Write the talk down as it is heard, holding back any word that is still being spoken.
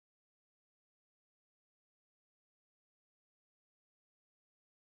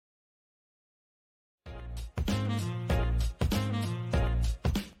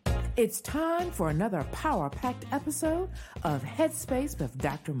It's time for another power-packed episode of Headspace with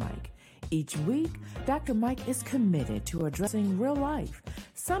Dr. Mike. Each week, Dr. Mike is committed to addressing real life,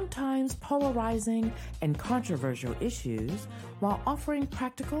 sometimes polarizing and controversial issues, while offering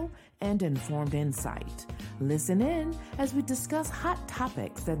practical and informed insight. Listen in as we discuss hot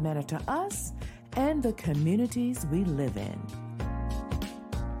topics that matter to us and the communities we live in.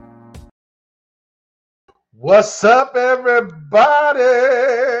 What's up, everybody?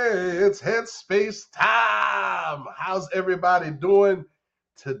 It's Headspace time. How's everybody doing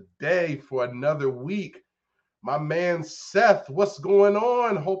today for another week? My man Seth, what's going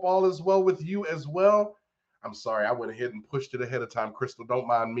on? Hope all is well with you as well. I'm sorry, I went ahead and pushed it ahead of time. Crystal, don't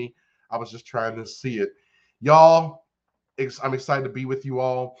mind me. I was just trying to see it. Y'all, I'm excited to be with you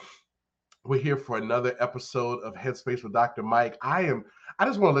all. We're here for another episode of Headspace with Dr. Mike. I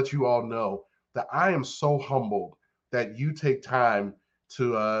just want to let you all know that I am so humbled that you take time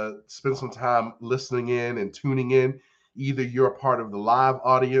to spend some time listening in and tuning in. Either you're a part of the live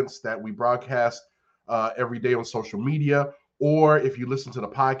audience that we broadcast every day on social media, or if you listen to the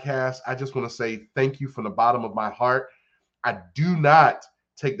podcast, I just want to say thank you from the bottom of my heart. I do not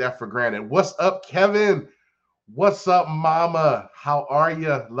take that for granted. What's up, Kevin? What's up, Mama? How are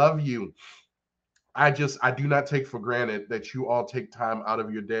you? Love you. I do not take for granted that you all take time out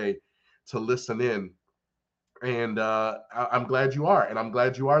of your day to listen in. And I'm glad you are. And I'm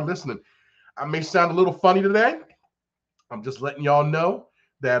glad you are listening. I may sound a little funny today. I'm just letting y'all know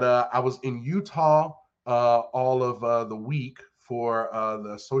that I was in Utah all of the week for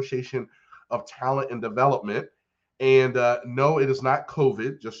the Association of Talent and Development. And no, it is not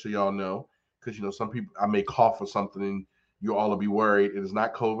COVID, just so y'all know, because, you know, some people, I may cough or something and you all will be worried. It is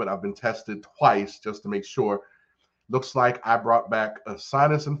not COVID. I've been tested twice just to make sure. Looks like I brought back a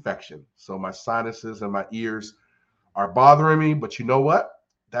sinus infection. So my sinuses and my ears are bothering me. But you know what?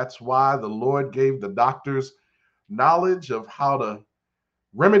 That's why the Lord gave the doctors knowledge of how to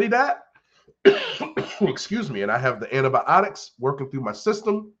remedy that. Excuse me. And I have the antibiotics working through my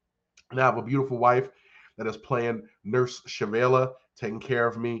system. And I have a beautiful wife that is playing Nurse Shavela, taking care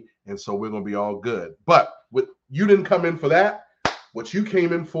of me. And so we're going to be all good. But you didn't come in for that. What you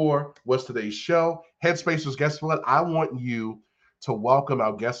came in for was today's show. Headspacers, guess what? I want you to welcome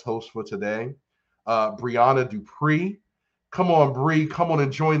our guest host for today, Brianna Dupree. Come on, Bree. Come on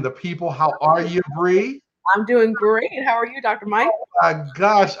and join the people. How are you, Bree? I'm doing great. How are you, Dr. Mike? Oh my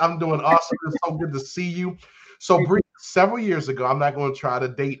gosh, I'm doing awesome. It's so good to see you. So, Bree, several years ago, I'm not going to try to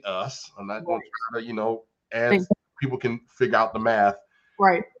date us. I'm not going to try to, as people can figure out the math.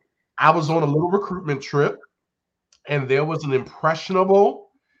 Right. I was on a little recruitment trip. And there was an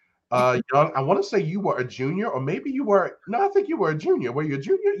impressionable young, I want to say you were a junior, or maybe you were, no, I think you were a junior. Were you a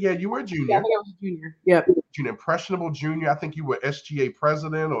junior? Yeah, you were a junior. Yeah, I think I was a junior. Yep. An impressionable junior. I think you were SGA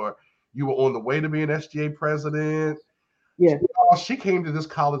president, or you were on the way to be an SGA president. Yeah. She came to this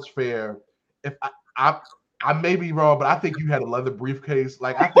college fair. If I may be wrong, but I think you had a leather briefcase.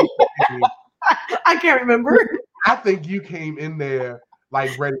 Like, I think I can't remember. I think you came in there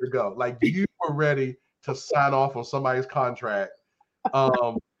like ready to go. Like, you were ready to sign off on somebody's contract.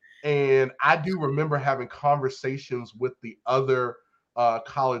 And I do remember having conversations with the other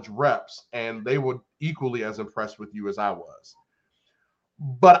college reps, and they were equally as impressed with you as I was.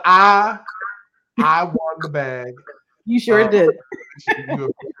 But I won the bag. You sure did.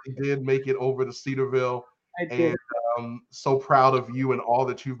 You did make it over to Cedarville. I did. And so proud of you and all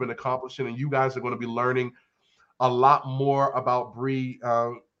that you've been accomplishing. And you guys are going to be learning a lot more about Bree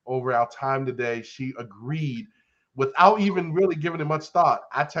over our time today. She agreed without even really giving it much thought.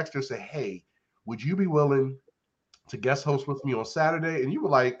 I texted her and said, hey, would you be willing to guest host with me on Saturday? And you were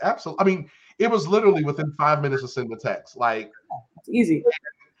like, absolutely. I mean, it was literally within 5 minutes of sending the text. Like, it's easy.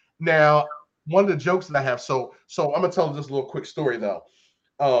 Now, one of the jokes that I have, so I'm going to tell this little quick story though.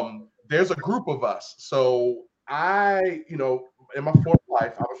 There's a group of us. So I, in my former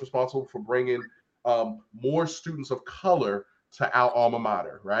life, I was responsible for bringing more students of color to our alma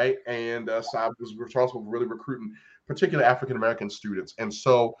mater, right? And so I was responsible for really recruiting particular African-American students. And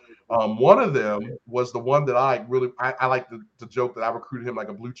so one of them was the one that I like the joke that I recruited him like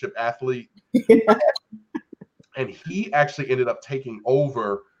a blue chip athlete. And he actually ended up taking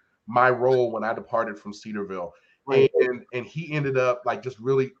over my role when I departed from Cedarville. Right. And he ended up like just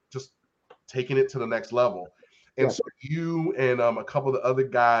taking it to the next level. And so you and a couple of the other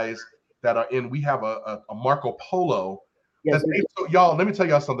guys that are in, we have a Marco Polo. Yes, so y'all, let me tell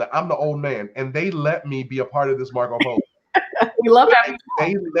y'all something. I'm the old man, and they let me be a part of this Marco Polo. We love having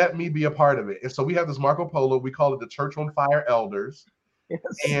They let me be a part of it. And so we have this Marco Polo. We call it the Church on Fire Elders. Yes.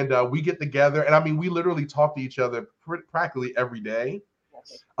 And we get together. And I mean, we literally talk to each other practically every day.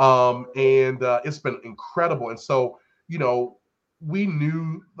 And it's been incredible. And so, you know, we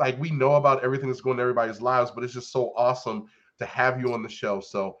know about everything that's going on in everybody's lives, but it's just so awesome to have you on the show.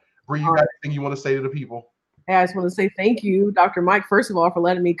 So, Bree, you got anything you want to say to the people? Hey, I just want to say thank you, Dr. Mike, first of all, for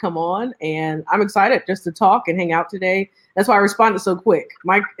letting me come on. And I'm excited just to talk and hang out today. That's why I responded so quick.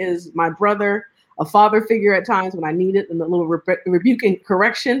 Mike is my brother, a father figure at times when I need it, and a little rebuking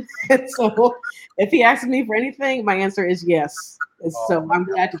correction. And so if he asks me for anything, my answer is yes. So I'm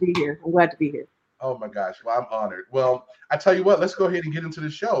glad to be here. I'm glad to be here. Oh my gosh. Well, I'm honored. Well, I tell you what, let's go ahead and get into the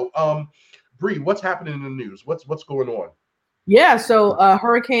show. Bree, what's happening in the news? What's going on? Yeah, so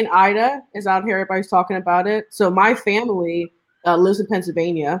Hurricane Ida is out here. Everybody's talking about it. So my family lives in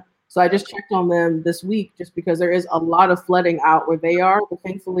Pennsylvania. So I just checked on them this week just because there is a lot of flooding out where they are. But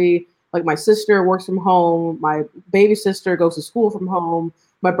thankfully, like my sister works from home. My baby sister goes to school from home.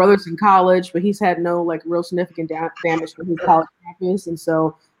 My brother's in college, but he's had no like real significant damage to his college campus. And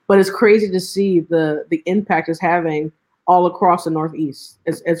so, but it's crazy to see the impact it's having all across the Northeast.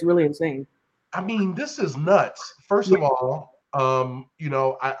 It's really insane. I mean, this is nuts. First of all, you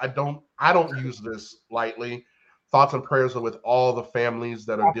know, I don't use this lightly. Thoughts and prayers are with all the families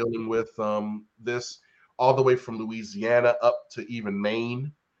that are dealing with this, all the way from Louisiana up to even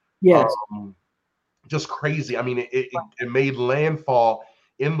Maine. Yes. Just crazy. I mean, it made landfall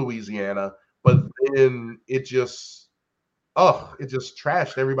in Louisiana, but then it just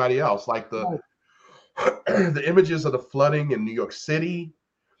trashed everybody else. Like the the images of the flooding in New York City.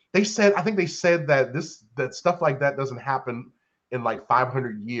 I think they said that that stuff like that doesn't happen in like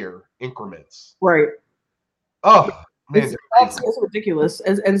 500-year increments. Right. Oh man, it's ridiculous.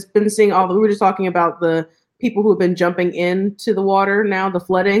 And it's been seeing we were just talking about the people who have been jumping into the water now, the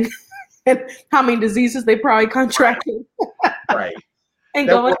flooding, and how many diseases they probably contracted. Right. And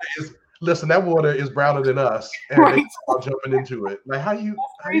that water is browner than us, and right. they all jumping into it. Like how you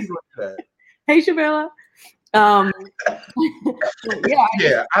do that? Hey, Shabella. Yeah,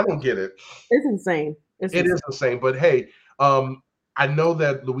 I don't get it. It's insane. It is insane. But hey, I know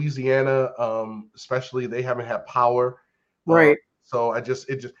that Louisiana, especially, they haven't had power. Right. So I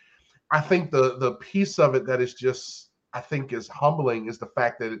think the piece of it that is just, I think, is humbling is the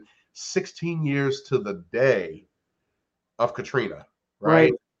fact that 16 years to the day of Katrina,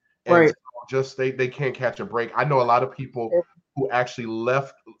 right? And right. So just they can't catch a break. I know a lot of people who actually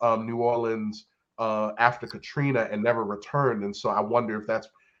left New Orleans after Katrina and never returned, and so I wonder if that's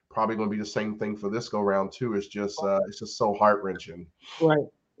probably going to be the same thing for this go round too. It's just so heart wrenching. Right,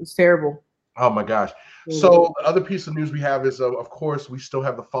 it's terrible. Oh my gosh. Mm-hmm. So the other piece of news we have is, of course, we still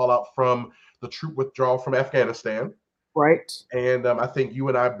have the fallout from the troop withdrawal from Afghanistan. Right. And I think you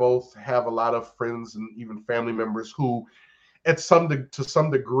and I both have a lot of friends and even family members who, to some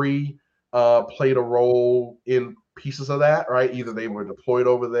degree, played a role in pieces of that, right? Either they were deployed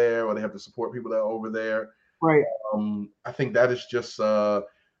over there or they have to support people that are over there. Right. I think that is just a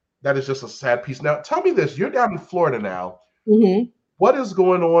sad piece. Now, tell me this: you're down in Florida now. Mm-hmm. What is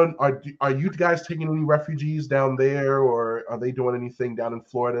going on? Are you guys taking any refugees down there, or are they doing anything down in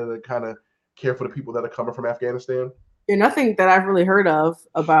Florida to kind of care for the people that are coming from Afghanistan? Yeah, nothing that I've really heard of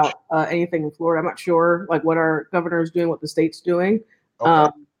about anything in Florida. I'm not sure like what our governor is doing, what the state's doing.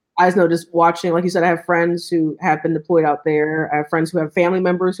 Okay. I just know, just watching, like you said, I have friends who have been deployed out there. I have friends who have family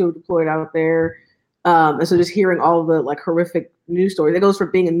members who are deployed out there. And so just hearing all the like horrific news stories, it goes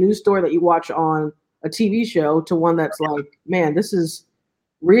from being a news story that you watch on a TV show to one that's like, man, this is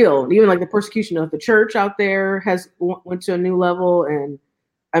real. And even like the persecution of the church out there has went to a new level. And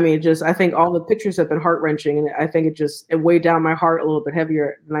I mean, I think all the pictures have been heart wrenching. And I think it weighed down my heart a little bit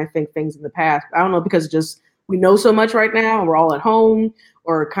heavier than I think things in the past. I don't know, because we know so much right now and we're all at home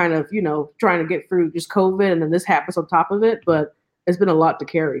or kind of, trying to get through just COVID. And then this happens on top of it. But it's been a lot to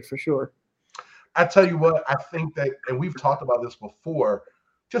carry for sure. I tell you what, I think that, and we've talked about this before,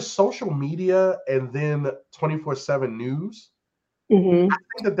 just social media and then 24/7 news. Mm-hmm. I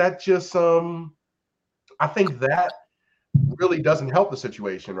think that just, I think that really doesn't help the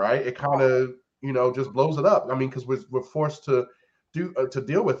situation, right? It kind of, just blows it up. I mean, because we're forced to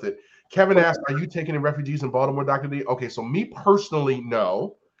deal with it. Kevin asked, "Are you taking in refugees in Baltimore, Dr. D?" Okay, so me personally,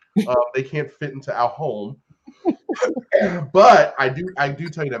 no, they can't fit into our home. But I do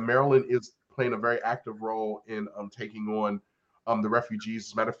tell you that Maryland is playing a very active role in taking on the refugees.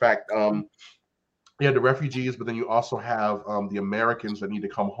 As a matter of fact, the refugees, but then you also have the Americans that need to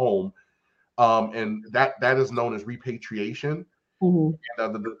come home, and that is known as repatriation. Mm-hmm.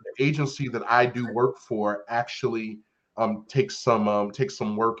 And the agency that I do work for actually takes some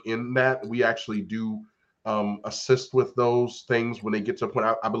work in that. We actually do assist with those things when they get to a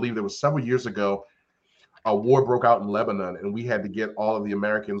point. I believe there was several years ago. a war broke out in Lebanon, and we had to get all of the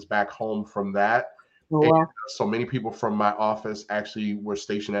Americans back home from that. Oh, wow. And so many people from my office actually were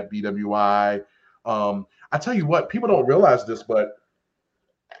stationed at BWI. I tell you what, people don't realize this, but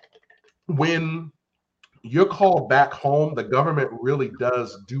when you're called back home, the government really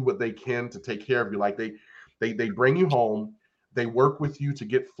does do what they can to take care of you. Like they bring you home, they work with you to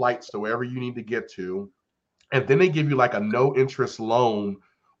get flights to wherever you need to get to, and then they give you like a no interest loan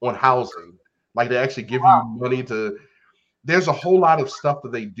on housing. Like they actually give you money to. There's a whole lot of stuff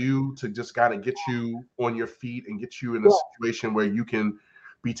that they do to just kind of get you on your feet and get you in a situation where you can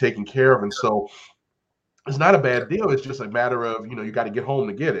be taken care of. And so it's not a bad deal. It's just a matter of, you got to get home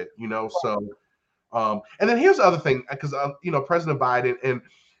to get it, So, and then here's the other thing, because, President Biden and,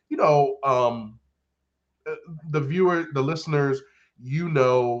 the listeners,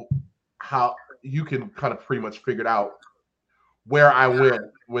 how you can kind of pretty much figure it out where I went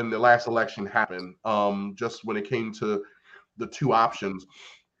when the last election happened, just when it came to the two options.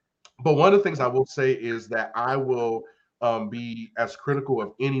 But one of the things I will say is that I will be as critical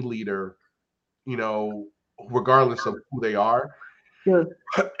of any leader, regardless of who they are. Sure.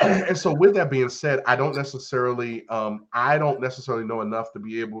 And so with that being said, I don't necessarily know enough to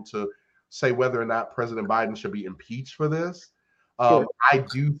be able to say whether or not President Biden should be impeached for this. Sure. I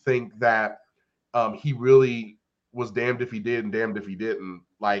do think that he really was damned if he did and damned if he didn't.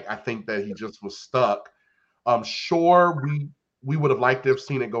 Like, I think that he just was stuck. Sure, we would have liked to have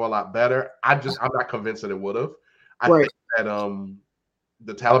seen it go a lot better. I'm not convinced that it would have. I think that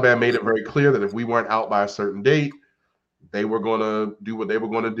the Taliban made it very clear that if we weren't out by a certain date, they were going to do what they were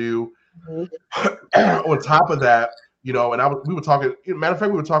going to do. Mm-hmm. On top of that, we were talking. Matter of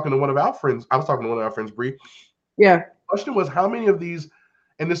fact, we were talking to one of our friends. I was talking to one of our friends, Bree. Yeah. The question was, how many of these?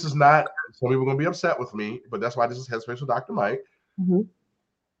 And this is not. Some people are going to be upset with me, but that's why this is Headspace with Dr. Mike. Mm-hmm.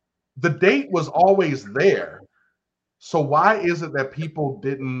 The date was always there. So why is it that people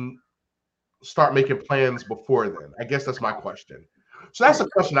didn't start making plans before then? I guess that's my question. So that's a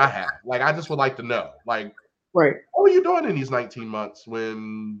question I have. Like, I just would like to know, like, right, what were you doing in these 19 months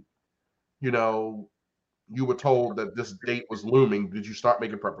when, you were told that this date was looming? Did you start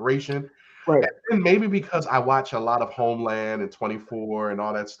making preparation? Right. And maybe because I watch a lot of Homeland and 24 and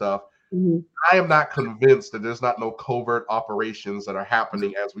all that stuff, mm-hmm. I am not convinced that there's not no covert operations that are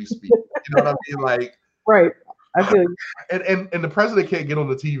happening as we speak. You know what I mean? Like, right. I feel and the president can't get on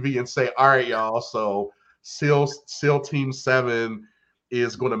the TV and say, all right, y'all, so SEAL Team 7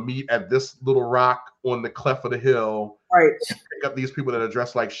 is going to meet at this little rock on the cleft of the hill, right? Pick up these people that are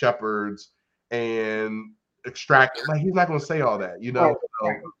dressed like shepherds and extract. Like, he's not going to say all that, Right.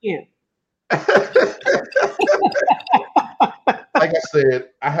 So, yeah. Like I said,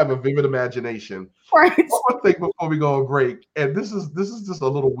 I have a vivid imagination. Right. One thing before we go on break, and this is just a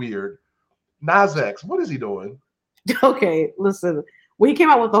little weird. Nas X, what is he doing? Okay, listen. When he came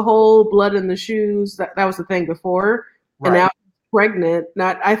out with the whole blood in the shoes, that was the thing before, right. And now he's pregnant.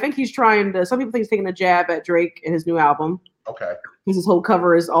 Now I think he's trying to. Some people think he's taking a jab at Drake and his new album. Okay. Because his whole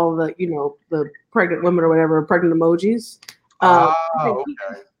cover is all the the pregnant women or whatever, pregnant emojis. Okay.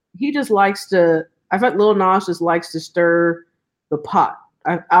 He just likes to. I think Lil Nas just likes to stir the pot.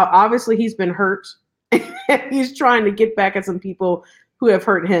 Obviously, he's been hurt. He's trying to get back at some people who have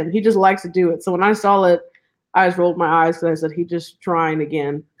hurt him. He just likes to do it. So when I saw it, I just rolled my eyes because I said, he's just trying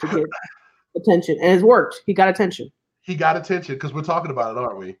again to get attention. And it's worked. He got attention. He got attention because we're talking about it,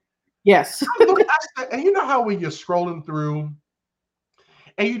 aren't we? Yes. And you know how when you're scrolling through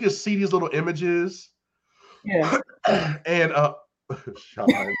and you just see these little images? Yeah. And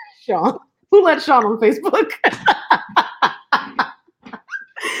Sean. Who let Sean on Facebook?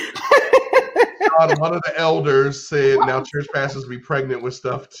 One of the elders said, now church pastors be pregnant with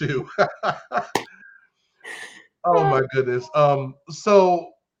stuff too. Oh my goodness.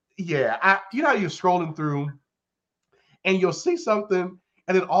 So yeah, you know how you're scrolling through and you'll see something,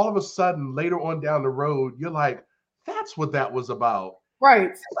 and then all of a sudden later on down the road, you're like, that's what that was about.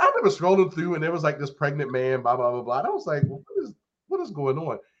 Right. I remember scrolling through and there was like this pregnant man, blah, blah, blah, blah. And I was like, well, what is going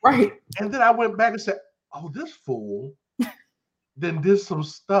on? Right. And then I went back and said, oh, this fool then did some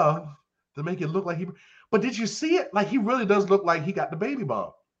stuff to make it look like but did you see it? Like, he really does look like he got the baby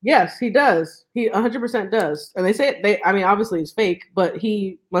bump. Yes, he does. He 100% does. And they say obviously it's fake, but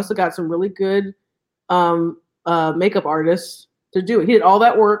he must have got some really good makeup artists to do it. He did all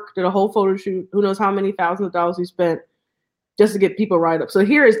that work, did a whole photo shoot. Who knows how many thousands of dollars he spent just to get people right up. So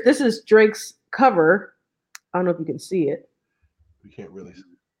this is Drake's cover. I don't know if you can see it. We can't really see.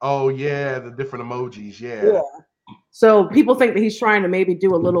 Oh yeah, the different emojis. Yeah. So people think that he's trying to maybe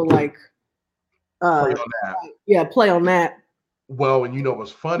do a little like play on that. Yeah, play on that. Well, and you know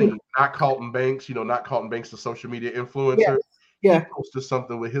what's funny? Not Carlton Banks, not Carlton Banks, the social media influencer. Yeah. He posted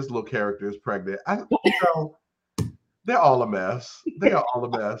something with his little character is pregnant. They're all a mess. They are all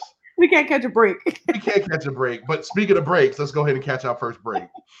a mess. We can't catch a break. We can't catch a break. But speaking of breaks, let's go ahead and catch our first break.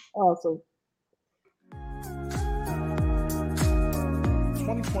 Awesome.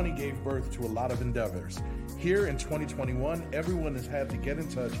 2020 gave birth to a lot of endeavors. Here in 2021, everyone has had to get in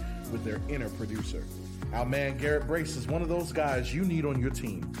touch with their inner producer. Our man Garrett Brace is one of those guys you need on your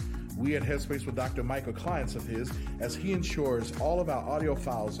team. We at Headspace with Dr. Mike are clients of his as he ensures all of our audio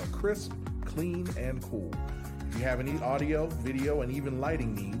files are crisp, clean, and cool. If you have any audio, video, and even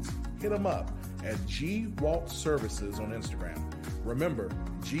lighting needs, hit him up at G Waltz Services on Instagram. Remember,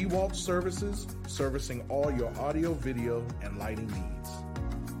 G Waltz Services, servicing all your audio, video, and lighting needs.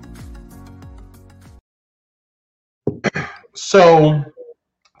 So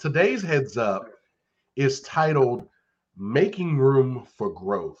today's heads up is titled Making Room for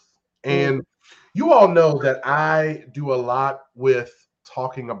Growth. And you all know that I do a lot with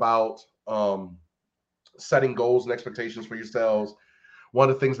talking about setting goals and expectations for yourselves. One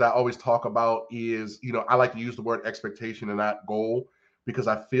of the things that I always talk about is, I like to use the word expectation and not goal, because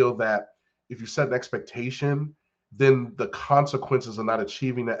I feel that if you set an expectation, then the consequences of not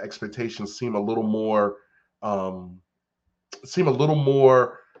achieving that expectation seem a little more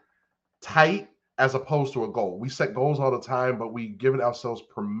tight as opposed to a goal. We set goals all the time, but we give ourselves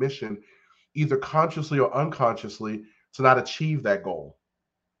permission, either consciously or unconsciously, to not achieve that goal.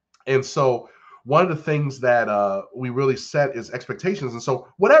 And so one of the things that we really set is expectations. And so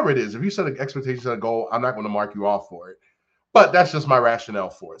whatever it is, if you set an expectation, set a goal, I'm not going to mark you off for it. But that's just my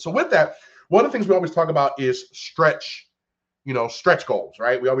rationale for it. So with that, one of the things we always talk about is stretch goals,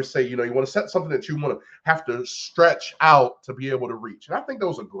 right? We always say, you want to set something that you want to have to stretch out to be able to reach. And I think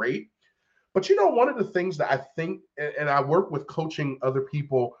those are great. But one of the things that I think, and I work with coaching other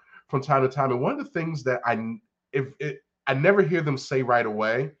people from time to time, and one of the things that I never hear them say right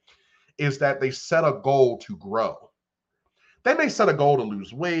away is that they set a goal to grow. They may set a goal to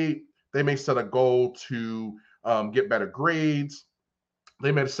lose weight. They may set a goal to get better grades.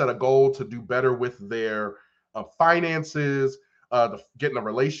 They may set a goal to do better with their finances, to get in a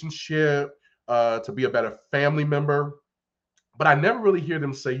relationship, to be a better family member. But I never really hear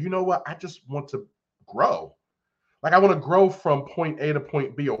them say, you know what, I just want to grow. Like I want to grow from point A to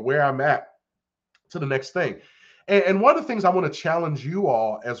point B, or where I'm at to the next thing. And one of the things I want to challenge you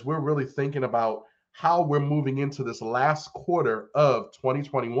all as we're really thinking about how we're moving into this last quarter of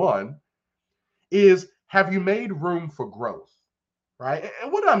 2021 is, have you made room for growth, right?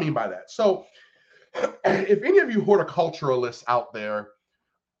 And what do I mean by that? So if any of you horticulturalists out there,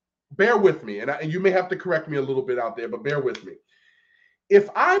 bear with me, and you may have to correct me a little bit out there, but bear with me. If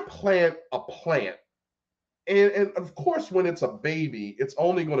I plant a plant, and of course, when it's a baby, it's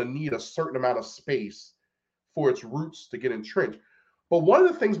only going to need a certain amount of space for its roots to get entrenched. But one of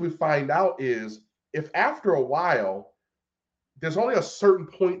the things we find out is, if after a while, there's only a certain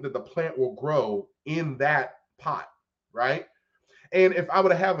point that the plant will grow in that pot, right? And if I were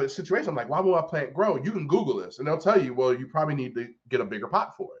to have a situation, I'm like, why won't my plant grow? You can Google this and they'll tell you, well, you probably need to get a bigger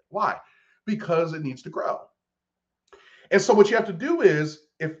pot for it. Why? Because it needs to grow. And so what you have to do is,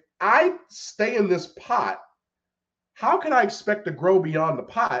 if I stay in this pot, how can I expect to grow beyond the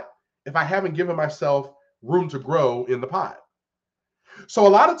pot if I haven't given myself room to grow in the pot? So a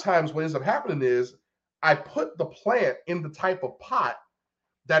lot of times what ends up happening is I put the plant in the type of pot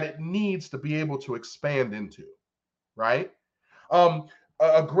that it needs to be able to expand into, right?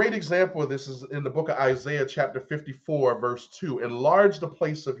 A great example of this is in the book of Isaiah, chapter 54, verse 2. Enlarge the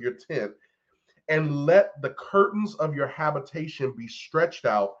place of your tent and let the curtains of your habitation be stretched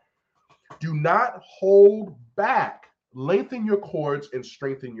out. Do not hold back. Lengthen your cords and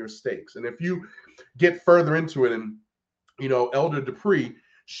strengthen your stakes. And if you get further into it, and Elder Dupree,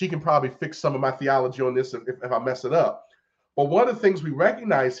 she can probably fix some of my theology on this if I mess it up. But one of the things we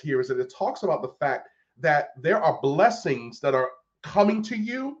recognize here is that it talks about the fact that there are blessings that are coming to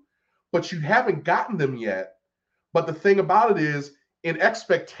you, but you haven't gotten them yet. But the thing about it is, in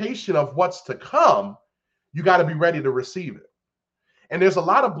expectation of what's to come, you got to be ready to receive it. And there's a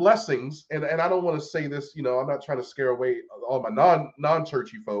lot of blessings, and I don't want to say this, I'm not trying to scare away all my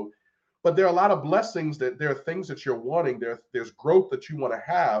non-churchy folk, but there are a lot of blessings, that there are things that you're wanting. There's growth that you want to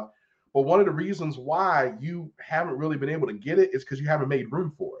have. But one of the reasons why you haven't really been able to get it is because you haven't made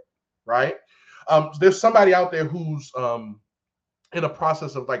room for it, right? There's somebody out there who's in a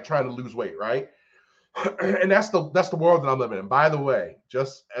process of like trying to lose weight, right? And that's the world that I'm living in. By the way,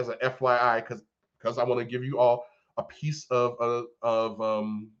 just as an FYI, because I want to give you all a piece of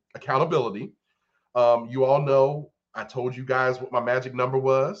accountability. You all know I told you guys what my magic number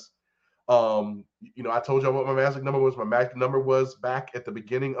was. I told y'all what my magic number was. My magic number was back at the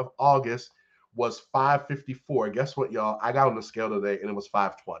beginning of August was 554. Guess what, y'all? I got on the scale today and it was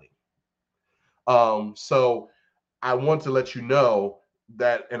 520. So I want to let you know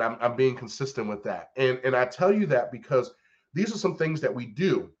that, and I'm being consistent with that. And I tell you that because these are some things that we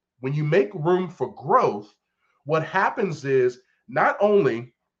do. When you make room for growth, what happens is not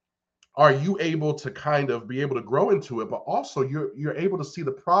only are you able to kind of be able to grow into it, but also you're able to see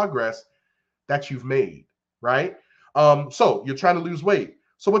the progress that you've made, right? So you're trying to lose weight.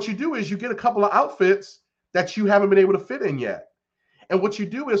 So what you do is you get a couple of outfits that you haven't been able to fit in yet. And what you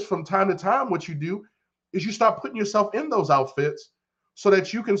do is from time to time, what you do is you start putting yourself in those outfits so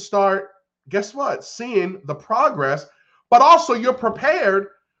that you can start, guess what, seeing the progress, but also you're prepared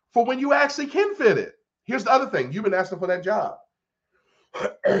for when you actually can fit it. Here's the other thing. You've been asking for that job.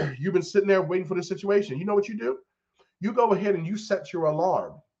 You've been sitting there waiting for the situation. You know what you do? You go ahead and you set your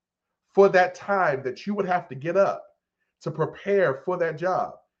alarm for that time that you would have to get up to prepare for that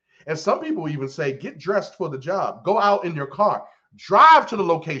job. And some people even say, get dressed for the job. Go out in your car. Drive to the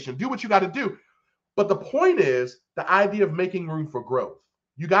location. Do what you got to do. But the point is the idea of making room for growth.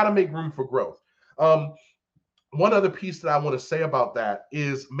 You got to make room for growth. One other piece that I want to say about that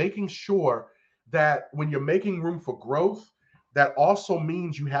is making sure that when you're making room for growth, that also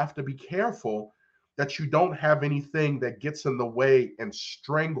means you have to be careful that you don't have anything that gets in the way and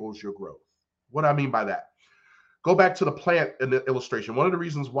strangles your growth. What do I mean by that? Go back to the plant in the illustration. One of the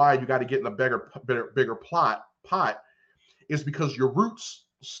reasons why you got to get in a bigger pot is because your roots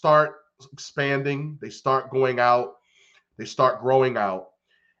start expanding, they start going out, they start growing out.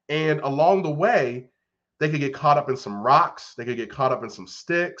 And along the way, they could get caught up in some rocks, they could get caught up in some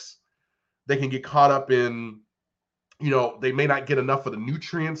sticks, they can get caught up in, they may not get enough of the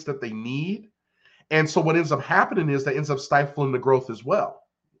nutrients that they need. And so what ends up happening is that ends up stifling the growth as well.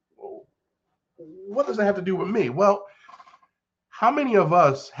 What does that have to do with me? Well, how many of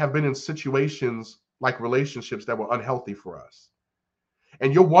us have been in situations like relationships that were unhealthy for us?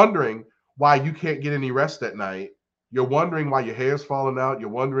 And you're wondering why you can't get any rest at night. You're wondering why your hair's falling out. You're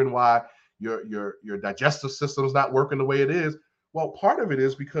wondering why your digestive system's not working the way it is. Well, part of it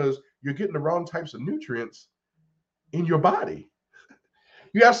is because you're getting the wrong types of nutrients in your body.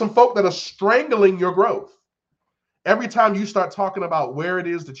 You have some folk that are strangling your growth. Every time you start talking about where it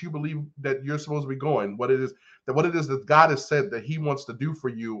is that you believe that you're supposed to be going, what it is that God has said that he wants to do for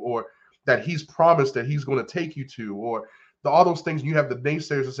you, or that he's promised that he's going to take you to, or all those things, you have the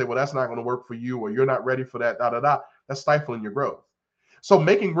naysayers that say, well, that's not going to work for you, or you're not ready for that, that's stifling your growth. So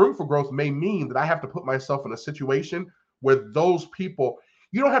making room for growth may mean that I have to put myself in a situation where those people,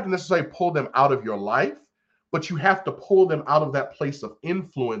 you don't have to necessarily pull them out of your life, but you have to pull them out of that place of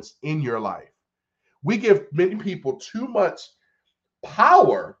influence in your life. We give many people too much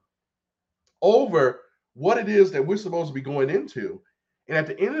power over what it is that we're supposed to be going into. And at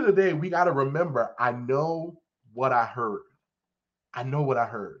the end of the day, we got to remember, I know what I heard. I know what I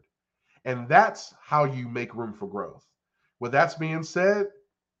heard. And that's how you make room for growth. With that being said,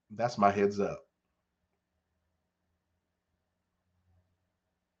 that's my heads up.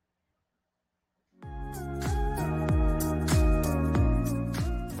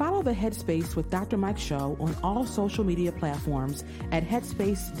 Follow the Headspace with Dr. Mike show on all social media platforms at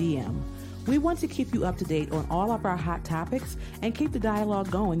Headspace DM. We want to keep you up to date on all of our hot topics and keep the dialogue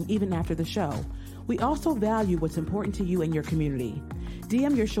going even after the show. We also value what's important to you and your community.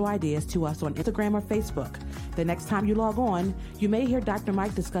 DM your show ideas to us on Instagram or Facebook. The next time you log on, you may hear Dr.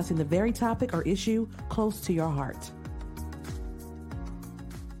 Mike discussing the very topic or issue close to your heart.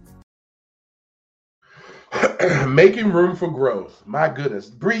 Making room for growth. My goodness.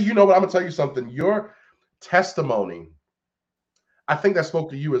 Bree, you know what? I'm going to tell you something. Your testimony, I think that spoke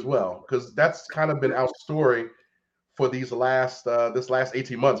to you as well, because that's kind of been our story for this last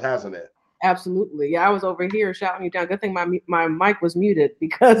 18 months, hasn't it? Absolutely. Yeah, I was over here shouting you down. Good thing my mic was muted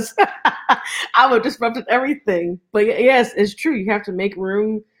because I would disrupted everything. But yes, it's true. You have to make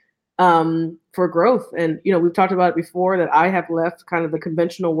room for growth. And, we've talked about it before that I have left kind of the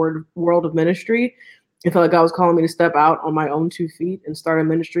conventional world of ministry. I felt like God was calling me to step out on my own 2 feet and start a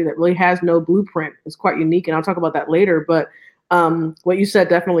ministry that really has no blueprint. It's quite unique. And I'll talk about that later. But what you said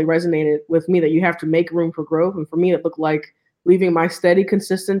definitely resonated with me, that you have to make room for growth. And for me, it looked like leaving my steady,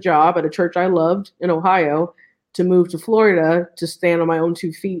 consistent job at a church I loved in Ohio to move to Florida to stand on my own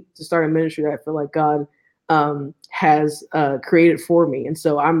 2 feet to start a ministry that I feel like God has created for me. And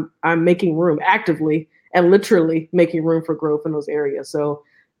so I'm making room actively and literally making room for growth in those areas. So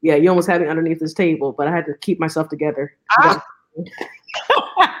yeah, you almost had me underneath this table, but I had to keep myself together.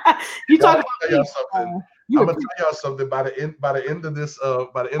 You talk about I'm gonna tell y'all something. By the end of this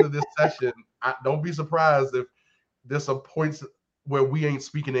session, don't be surprised if there's some points where we ain't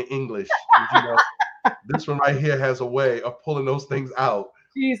speaking in English. You know, this one right here has a way of pulling those things out.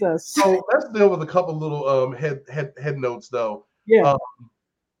 Jesus. So let's deal with a couple little head notes though. Yeah.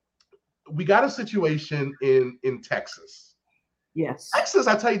 We got a situation in Texas. Yes. Texas,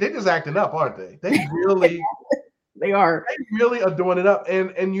 I tell you, they're just acting up, aren't they? They really they are. They really are doing it up.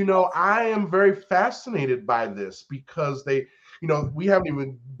 And you know, I am very fascinated by this because they, you know, we haven't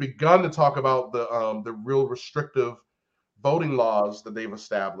even begun to talk about the real restrictive voting laws that they've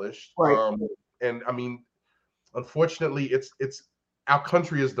established. Right. And I mean, unfortunately, it's our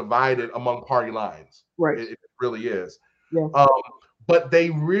country is divided among party lines. Right. It really is. Yeah. But they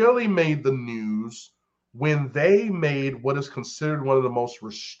really made the news when they made what is considered one of the most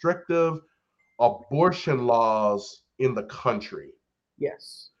restrictive abortion laws in the country.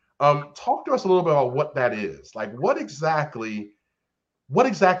 Yes. Talk to us a little bit about what that is. Like, what exactly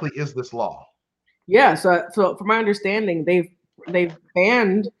is this law? Yeah. So from my understanding, they've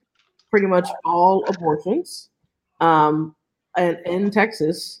banned pretty much all abortions, and in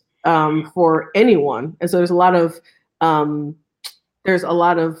Texas, for anyone. And so there's a lot of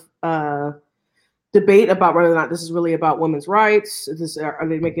debate about whether or not this is really about women's rights. Are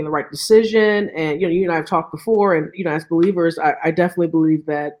they making the right decision? And you know, you and I have talked before, and you know, as believers, I definitely believe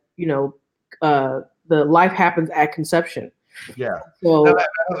that the life happens at conception. Yeah. So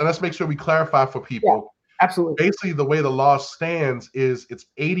let's make sure we clarify for people. Yeah, absolutely. Basically, the way the law stands is it's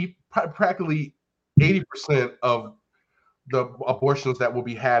practically 80% of the abortions that will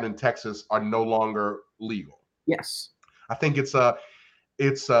be had in Texas are no longer legal. Yes. I think it's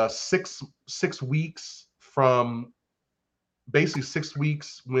 6 weeks from basically 6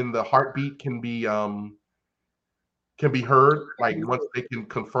 weeks when the heartbeat can be heard, like once they can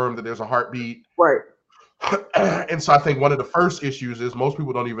confirm that there's a heartbeat. Right. And so I think one of the first issues is most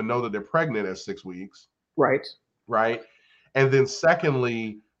people don't even know that they're pregnant at 6 weeks. Right. Right. And then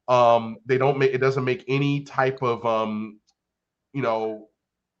secondly, it doesn't make any type of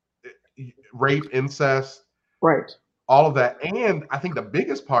rape, incest. Right. All of that. And I think the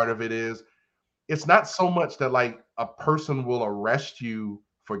biggest part of it is it's not so much that like a person will arrest you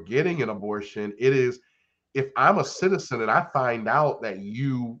for getting an abortion. It is if I'm a citizen and I find out that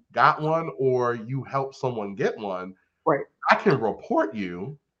you got one or you help someone get one, right, I can report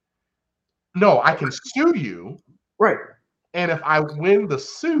you. No, I can sue you. Right. And if I win the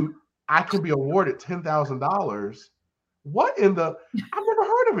suit, I can be awarded $10,000. What in the? I've never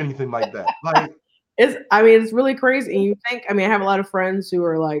heard of anything like that. Like, it's really crazy. And you think, I have a lot of friends who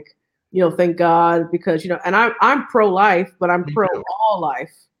are like, thank God, because, and I'm pro-life, but I'm pro all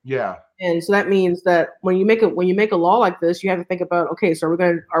life. Yeah. And so that means that when you make a law like this, you have to think about, okay, so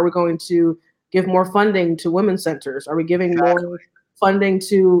are we going to give more funding to women's centers? Are we giving more funding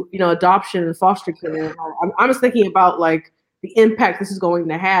to, adoption and foster care? I'm just thinking about like the impact this is going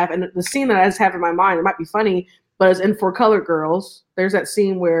to have. And the scene that I just have in my mind, it might be funny, but it's in For Colored Girls. There's that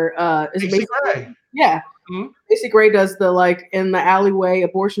scene where Macy Gray. Yeah. Mm-hmm. Macy Gray does the like in the alleyway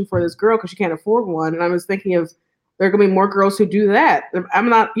abortion for this girl because she can't afford one. And I was thinking of there are going to be more girls who do that. I'm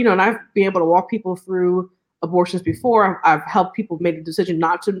not, and I've been able to walk people through abortions before. I've helped people make a decision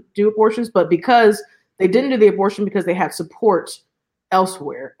not to do abortions, but because they didn't do the abortion because they had support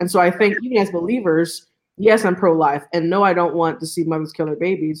elsewhere. And so I think even as believers, yes, I'm pro-life, and no, I don't want to see mothers kill their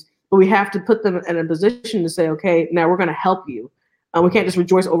babies, but we have to put them in a position to say, okay, now we're going to help you. We can't just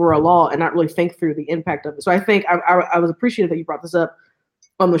rejoice over a law and not really think through the impact of it. So I think I was appreciative that you brought this up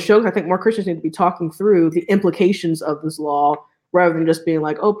on the show. I think more Christians need to be talking through the implications of this law rather than just being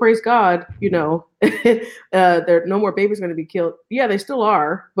like, oh, praise God, there are no more babies going to be killed. Yeah, they still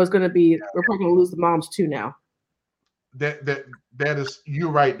are, but it's going to be, we're probably going to lose the moms too now. That is,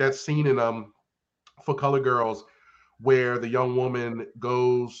 you're right. That scene in For Colored Girls where the young woman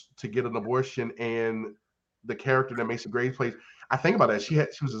goes to get an abortion and the character that Macy Gray plays, I think about that. She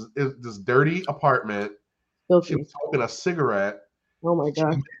was in this dirty apartment. Filthy. She was smoking a cigarette. Oh my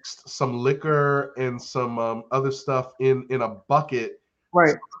God. She mixed some liquor and some other stuff in a bucket.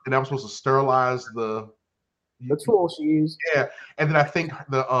 Right. And that was supposed to sterilize the tool she used. Yeah. And then I think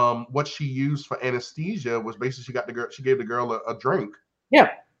the what she used for anesthesia was basically she gave the girl a drink.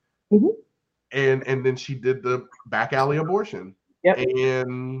 Yeah. Mm-hmm. And then she did the back alley abortion. Yep.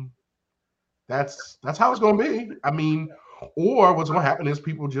 And that's how it's gonna be. Or what's gonna happen is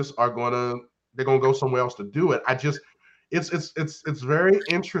people just they're gonna go somewhere else to do it. It's very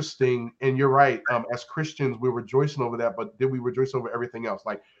interesting, and you're right. As Christians, we're rejoicing over that, but did we rejoice over everything else?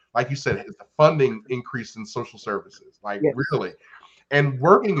 Like you said, it's the funding increase in social services, yes. Really. And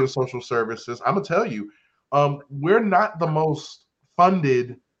working in social services, I'm gonna tell you, we're not the most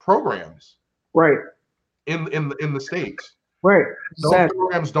funded programs Right. in the states. Right. Those Sad.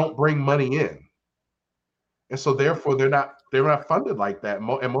 programs don't bring money in, and so therefore they're not funded like that.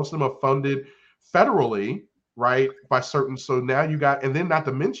 And most of them are funded federally, right, by certain. So now you got, and then not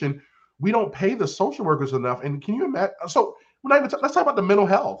to mention, we don't pay the social workers enough. And can you imagine? So we're not even let's talk about the mental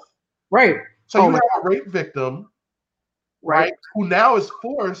health. Right. So you have a rape victim, right, who now is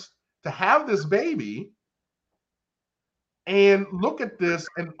forced to have this baby, and look at this,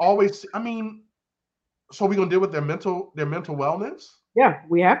 and always, I mean, so we're gonna deal with their mental wellness? Yeah,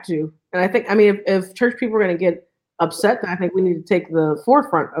 we have to. And I think, I mean, if church people are going to get upset, then I think we need to take the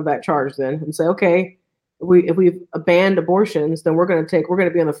forefront of that charge then and say, okay, if we've banned abortions, then we're going to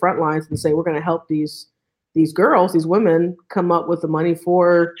be on the front lines and say we're going to help these girls, these women, come up with the money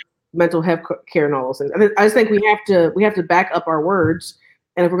for mental health care and all those things. I just think we have to back up our words.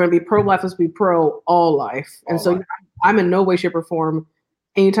 And if we're going to be pro-life, let's be pro all life. And so I'm in no way, shape, or form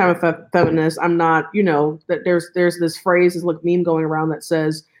anytime a feminist. I'm not, that there's this phrase, this meme going around that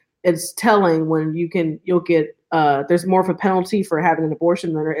says it's telling when you'll get there's more of a penalty for having an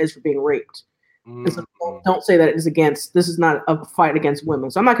abortion than there is for being raped. And so don't say that this is not a fight against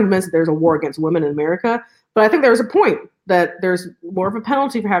women. So I'm not convinced that there's a war against women in America, but I think there's a point that there's more of a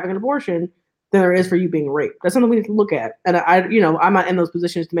penalty for having an abortion than there is for you being raped. That's something we need to look at. And I'm not in those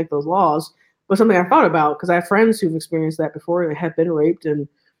positions to make those laws, but something I thought about because I have friends who've experienced that before and have been raped and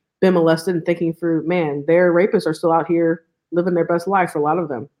been molested, and thinking through, man, their rapists are still out here living their best life for a lot of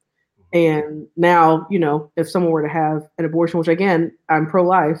them. And now, if someone were to have an abortion, which again, I'm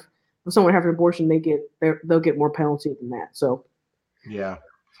pro-life, if someone have an abortion, they'll get more penalty than that. So yeah,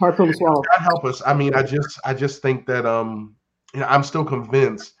 hard pill to swallow. God help us. I mean, I just think that I'm still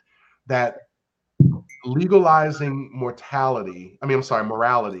convinced that legalizing morality,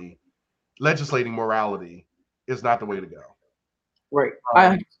 legislating morality is not the way to go. Right.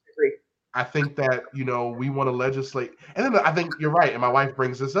 I agree. I think that, we want to legislate. And then I think you're right. And my wife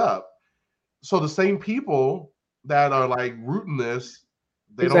brings this up. So the same people that are like rooting this,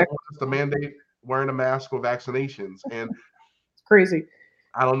 they don't want us to mandate wearing a mask or vaccinations. And it's crazy.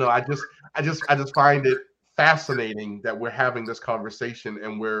 I don't know. I just find it fascinating that we're having this conversation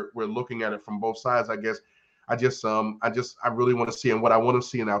and we're looking at it from both sides. I guess I really want to see, and what I want to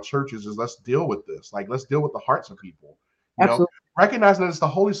see in our churches is let's deal with this. Like, let's deal with the hearts of people. Recognizing that it's the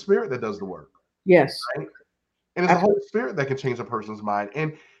Holy Spirit that does the work. Yes. Right? And it's the Holy Spirit that can change a person's mind.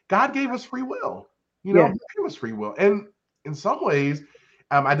 And God gave us free will. He gave us free will. And in some ways,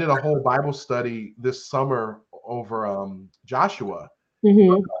 I did a whole Bible study this summer over Joshua.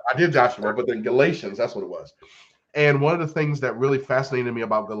 Mm-hmm. I did Joshua, but then Galatians, that's what it was. And one of the things that really fascinated me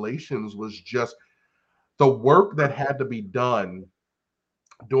about Galatians was just the work that had to be done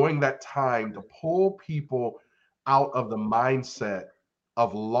during that time to pull people out of the mindset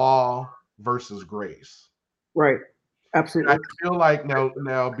of law versus grace. Right. Absolutely. And I feel like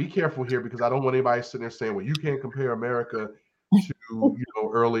now be careful here, because I don't want anybody sitting there saying, well, you can't compare America to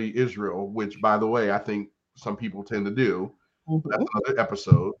early Israel, which, by the way, I think some people tend to do. Mm-hmm. That's another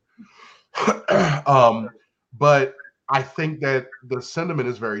episode. But I think that the sentiment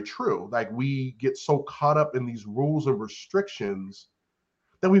is very true. Like, we get so caught up in these rules and restrictions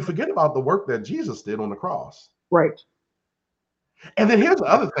that we forget about the work that Jesus did on the cross. Right. And then here's the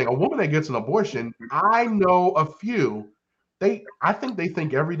other thing. A woman that gets an abortion, I know a few, I think they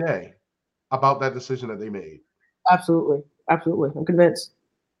think every day about that decision that they made. Absolutely. Absolutely. I'm convinced.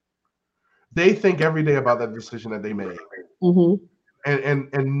 They think every day about that decision that they made. Mm-hmm.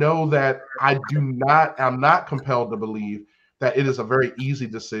 And know that I'm not compelled to believe that it is a very easy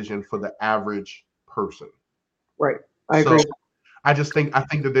decision for the average person. Right. I agree. I think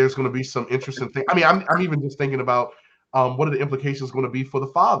that there's going to be some interesting things. I mean, I'm even just thinking about what are the implications going to be for the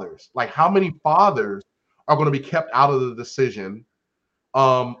fathers? Like, how many fathers are going to be kept out of the decision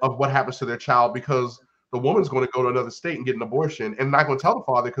of what happens to their child because the woman's going to go to another state and get an abortion and not going to tell the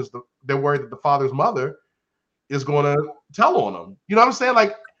father because they're worried that the father's mother is going to tell on them. You know what I'm saying?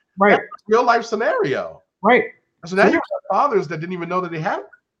 Like, right. Real life scenario. Right. So now you have fathers that didn't even know that they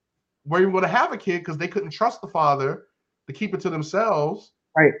were even going to have a kid because they couldn't trust the father to keep it to themselves.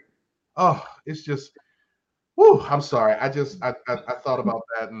 Right. Oh, it's just, whew, I'm sorry. I thought about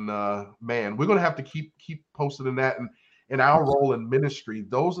that, and man, we're going to have to keep posting in that, and in our role in ministry,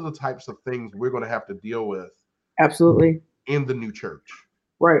 those are the types of things we're going to have to deal with. Absolutely. In the new church.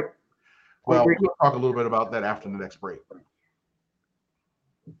 Right. Well, we'll talk a little bit about that after the next break.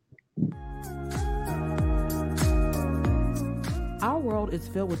 Our world is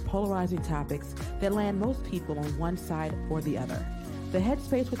filled with polarizing topics that land most people on one side or the other. The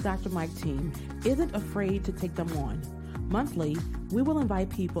Headspace with Dr. Mike team isn't afraid to take them on. Monthly, we will invite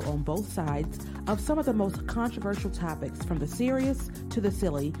people on both sides of some of the most controversial topics, from the serious to the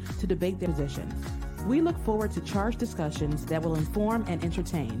silly, to debate their positions. We look forward to charged discussions that will inform and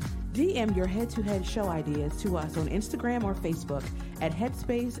entertain. DM your head-to-head show ideas to us on Instagram or Facebook at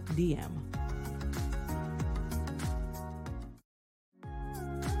Headspace DM.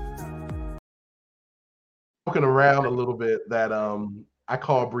 Joking around a little bit that I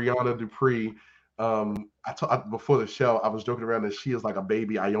call Brianna Dupree. Before the show, I was joking around that she is like a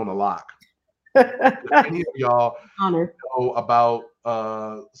baby Iona Locke. If any of y'all know about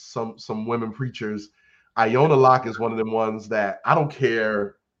some women preachers, Iona Locke is one of them ones that I don't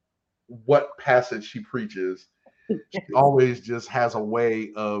care what passage she preaches, she always just has a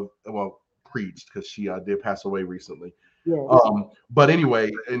way of, preached, because she did pass away recently. Yes. But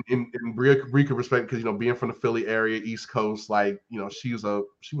anyway, in Bria could respect, because being from the Philly area, East Coast, she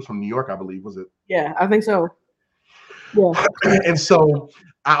was from New York, I believe, was it? Yeah, I think so. Yeah. And so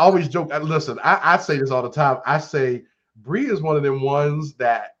I always joke. Listen, I say this all the time. I say Bria is one of them ones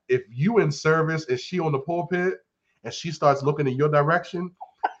that if you in service and she on the pulpit and she starts looking in your direction,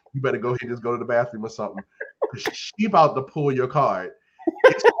 you better go ahead and just go to the bathroom or something, because she about to pull your card.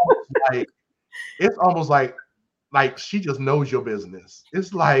 It's almost like she just knows your business.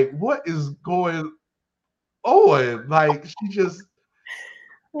 It's like, what is going on? Like, she just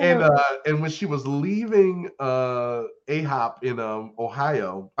and when she was leaving AHOP in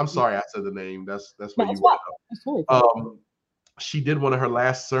Ohio, I'm sorry I said the name. That's where you were. She did one of her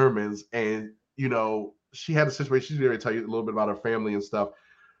last sermons, and she had a situation. She's going to tell you a little bit about her family and stuff.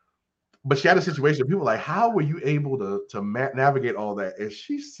 But she had a situation. People were like, how were you able to navigate all that? And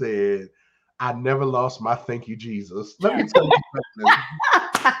she said, I never lost my thank you, Jesus. Let me tell you something.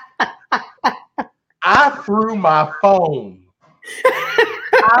 I threw my phone.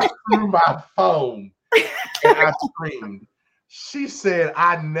 And I screamed. She said,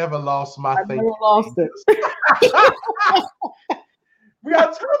 I never lost my thank you. Lost it. We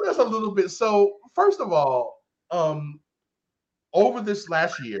got to turn this a little bit. So, first of all, over this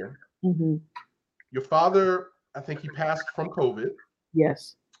last year, your father, I think he passed from COVID.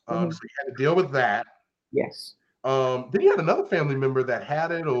 Yes. So you had to deal with that. Yes. Then you had another family member that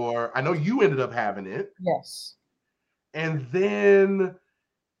had it, or I know you ended up having it. Yes. And then,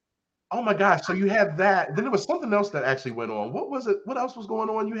 oh my gosh, so you had that. Then there was something else that actually went on. What was it? What else was going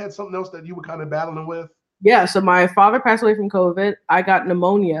on? You had something else that you were kind of battling with? Yeah, so my father passed away from COVID. I got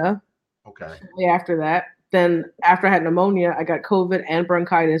pneumonia. Okay. Shortly after that. Then after I had pneumonia, I got COVID and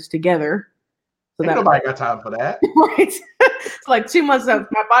bronchitis together. So Ain't nobody got time for that. Right. It's like 2 months out.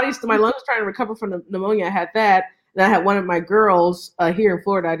 My lungs trying to recover from the pneumonia. I had that. Then I had one of my girls here in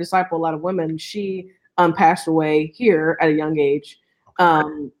Florida. I disciple a lot of women. She passed away here at a young age.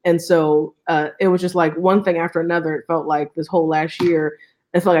 And so it was just like one thing after another. It felt like this whole last year,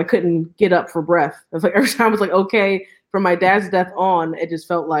 it felt like I couldn't get up for breath. It was like every time I was like, okay, from my dad's death on, it just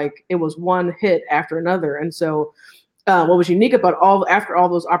felt like it was one hit after another. And so what was unique about after all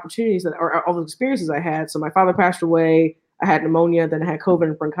those opportunities or all those experiences I had, so my father passed away, I had pneumonia, then I had COVID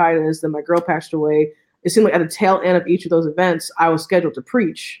and bronchitis, then my girl passed away. It seemed like at the tail end of each of those events, I was scheduled to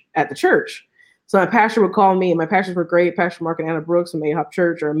preach at the church. So my pastor would call me, and my pastors were great. Pastor Mark and Anna Brooks from AHOP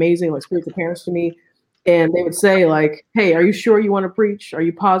Church are amazing, like spiritual parents to me. And they would say, like, hey, are you sure you want to preach? Are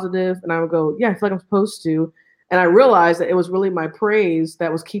you positive? And I would go, yeah, I feel like I'm supposed to. And I realized that it was really my praise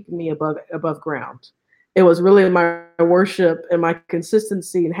that was keeping me above ground. It was really my worship and my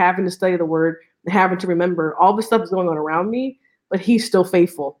consistency and having to study the word and having to remember all the stuff that's going on around me, but he's still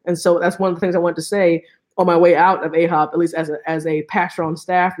faithful. And so that's one of the things I wanted to say on my way out of AHOP, at least as a pastor on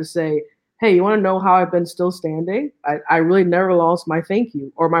staff, to say, hey, you want to know how I've been still standing? I really never lost my thank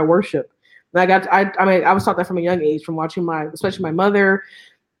you or my worship. And I was taught that from a young age, from watching especially my mother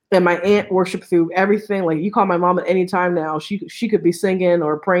and my aunt worship through everything. Like, you call my mom at any time now, she could be singing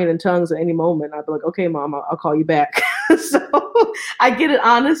or praying in tongues at any moment. I'd be like, okay, mom, I'll call you back. So I get it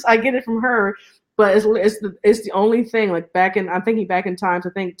honest. I get it from her, but it's the only thing. Like, I'm thinking back in times.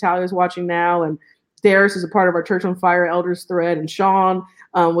 I think Talia's watching now, and Darius is a part of our Church on Fire Elders thread, and Sean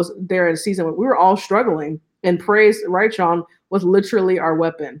was there at a season when we were all struggling. And praise, right, Sean, was literally our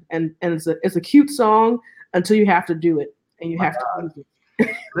weapon. And it's a cute song until you have to do it, and you have to use it.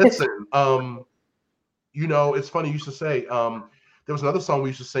 Listen, it's funny you used to say, there was another song we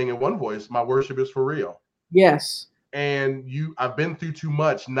used to sing in one voice, My Worship Is For Real. Yes. And I've been through too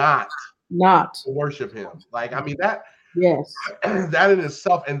much not to worship him. Like, I mean, that, yes, that in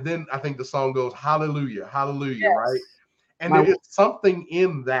itself. And then I think the song goes, hallelujah, hallelujah, yes. right? And there is something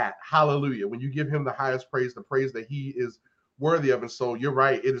in that hallelujah, when you give him the highest praise, the praise that he is worthy of. And so you're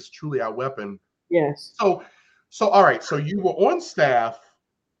right, it is truly our weapon. Yes. So all right, so you were on staff.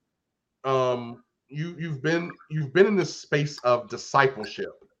 You've been in this space of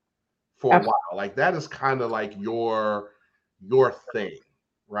discipleship for a while. Like that is kind of like your thing,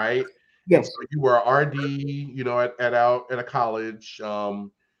 right? Yes. And so you were a RD, at a college.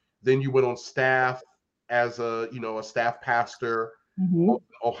 Then you went on staff as a staff pastor in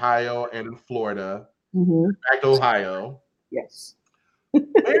Ohio and in Florida. Back to Ohio. Yes. Where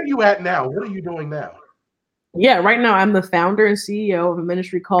are you at now? What are you doing now? Yeah, right now I'm the founder and CEO of a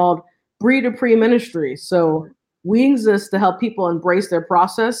ministry called Breed to Pre Ministry. So we exist to help people embrace their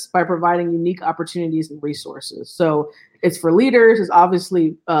process by providing unique opportunities and resources. So it's for leaders. It's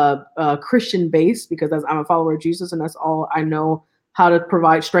obviously Christian based because I'm a follower of Jesus, and that's all I know how to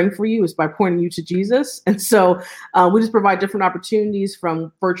provide strength for you is by pointing you to Jesus. And so we just provide different opportunities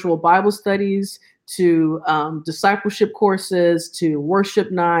from virtual Bible studies to discipleship courses, to worship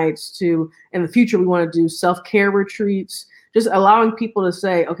nights, to in the future we want to do self-care retreats, just allowing people to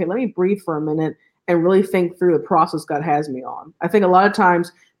say, okay, let me breathe for a minute and really think through the process God has me on. I think a lot of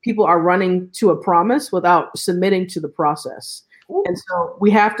times people are running to a promise without submitting to the process. Ooh. And so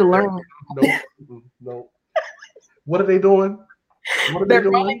we have to learn. No. What are they doing? They're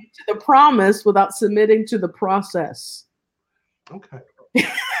running to the promise without submitting to the process. Okay.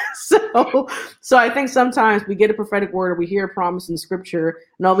 So I think sometimes we get a prophetic word or we hear a promise in scripture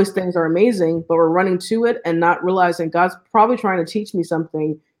and all these things are amazing, but we're running to it and not realizing God's probably trying to teach me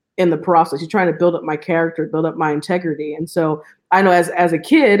something in the process. He's trying to build up my character, build up my integrity. And so I know as a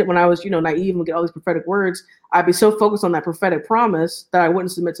kid, when I was, naive and get all these prophetic words, I'd be so focused on that prophetic promise that I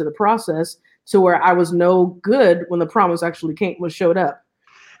wouldn't submit to the process to where I was no good when the promise actually showed up.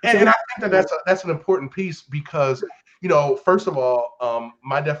 And I think that's an important piece because first of all,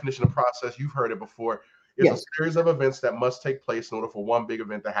 my definition of process, you've heard it before, is a series of events that must take place in order for one big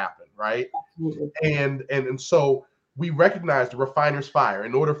event to happen, right? Absolutely. And so we recognize the refiner's fire.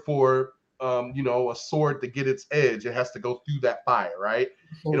 In order for a sword to get its edge, it has to go through that fire, right?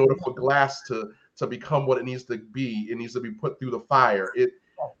 In order for glass to become what it needs to be, it needs to be put through the fire.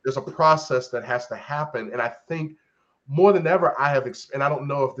 There's a process that has to happen, and I think more than ever, and I don't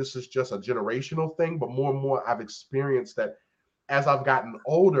know if this is just a generational thing, but more and more I've experienced that as I've gotten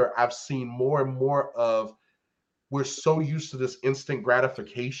older, I've seen more and more of we're so used to this instant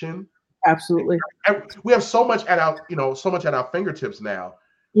gratification. Absolutely. We have so much at our fingertips now.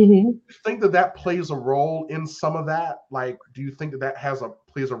 Do you think that plays a role in some of that? Like, do you think that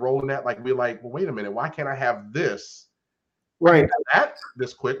plays a role in that? Like, we're like, well, wait a minute, why can't I have this? Right. That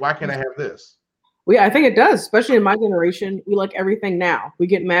this quick? Why can't I have this? Well, yeah, I think it does, especially in my generation. We like everything now. We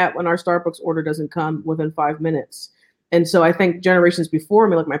get mad when our Starbucks order doesn't come within 5 minutes. And so I think generations before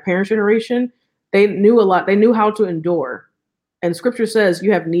me, like my parents' generation, they knew a lot. They knew how to endure. And scripture says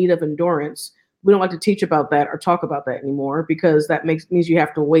you have need of endurance. We don't like to teach about that or talk about that anymore because that means you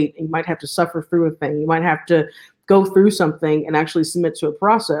have to wait. And you might have to suffer through a thing. You might have to go through something and actually submit to a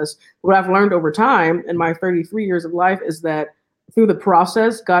process. What I've learned over time in my 33 years of life is that through the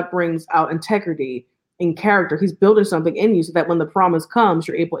process, God brings out integrity and character. He's building something in you so that when the promise comes,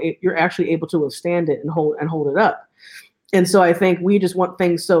 you're actually able to withstand it and hold it up. And so I think we just want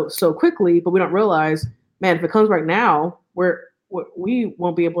things so quickly, but we don't realize, man, if it comes right now, we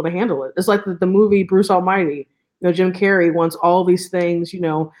won't be able to handle it. It's like the movie Bruce Almighty. Jim Carrey wants all these things,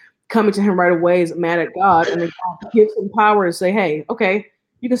 coming to him right away, is mad at God, and then God gives him power to say, hey, okay,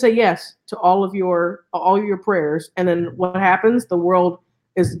 you can say yes to all of your prayers. And then what happens? The world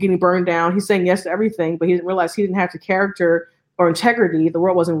is getting burned down. He's saying yes to everything, but he didn't realize he didn't have the character or integrity. The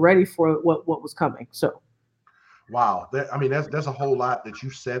world wasn't ready for what was coming. So, wow, there's a whole lot that you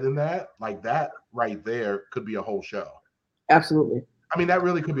said in that. Like that right there could be a whole show. Absolutely. That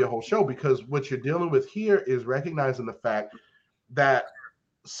really could be a whole show because what you're dealing with here is recognizing the fact that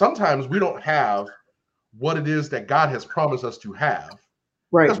sometimes we don't have what it is that God has promised us to have.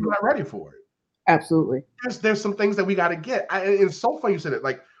 Right. Because we're not ready for it. Absolutely. There's some things that we got to get. It's so funny you said it.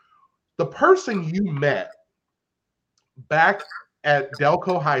 Like the person you met back at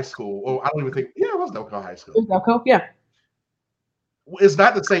Delco High School, or I don't even think, it was Delco High School. Delco, yeah. It's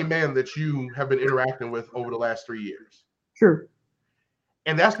not the same man that you have been interacting with over the last 3 years. True.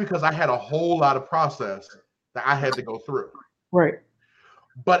 And that's because I had a whole lot of process that I had to go through. Right.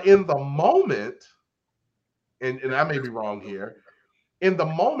 But in the moment, and I may be wrong here, in the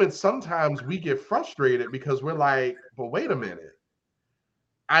moment, sometimes we get frustrated because we're like, but wait a minute.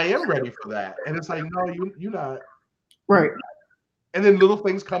 I am ready for that. And it's like, no, you're not. Right. And then little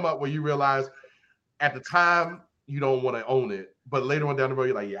things come up where you realize at the time you don't want to own it. But later on down the road,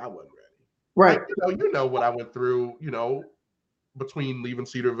 you're like, yeah, I wasn't ready. Right. Like, you know what I went through, between leaving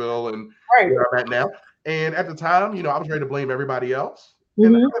Cedarville and Right. where I'm at now. And at the time, I was ready to blame everybody else. Mm-hmm.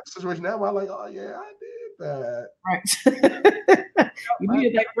 And I'm in a situation now where I'm like, oh yeah, I did that. Right. You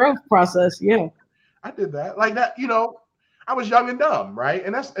needed that growth process. Yeah. I did that. Like that, I was young and dumb, right?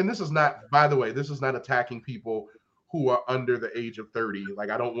 And this is not, by the way, this is not attacking people who are under the age of 30. Like,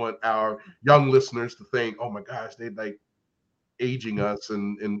 I don't want our young listeners to think, oh my gosh, they like aging us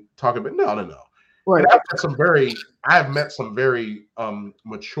and talking about no. Right. And I've met some very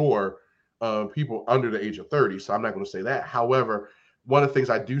mature people under the age of 30. So I'm not going to say that. However, one of the things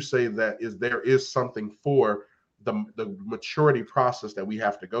I do say that is there is something for the maturity process that we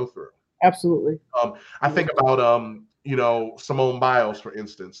have to go through. Absolutely. I think about Simone Biles, for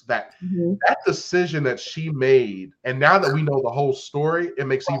instance, that decision that she made, and now that we know the whole story, it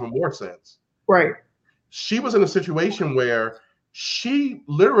makes even more sense. Right. She was in a situation where she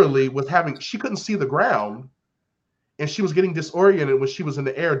literally she couldn't see the ground, and she was getting disoriented when she was in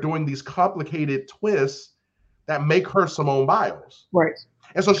the air doing these complicated twists that make her Simone Biles. Right.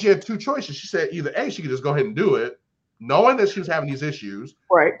 And so she had two choices. She said either A, she could just go ahead and do it, knowing that she was having these issues,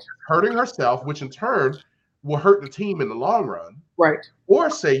 right, hurting herself, which in turn will hurt the team in the long run. Right. Or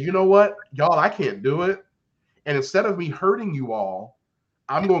say, you know what, y'all, I can't do it. And instead of me hurting you all,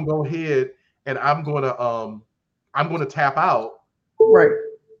 I'm going to go ahead and I'm going to tap out. Right.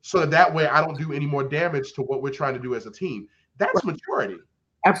 So that way I don't do any more damage to what we're trying to do as a team. That's right. maturity.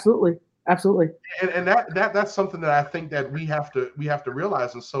 Absolutely. Absolutely. And that's something that I think that we have to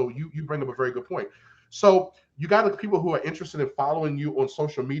realize. And so you bring up a very good point. So you got the people who are interested in following you on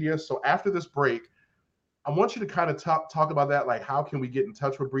social media. So after this break, I want you to kind of talk about that. Like, how can we get in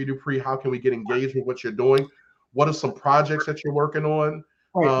touch with Bree Dupree? How can we get engaged with what you're doing? What are some projects that you're working on?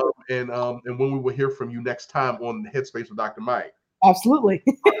 Right. And when we will hear from you next time on Headspace with Dr. Mike. Absolutely.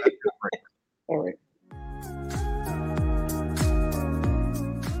 All right.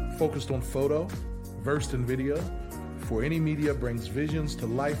 Focused on photo, versed in video, For Any Media brings visions to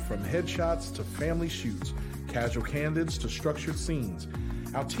life, from headshots to family shoots, casual candids to structured scenes.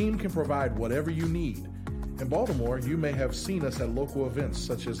 Our team can provide whatever you need. In Baltimore, you may have seen us at local events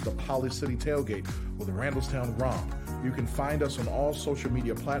such as the Poly City Tailgate or the Randallstown Romp. You can find us on all social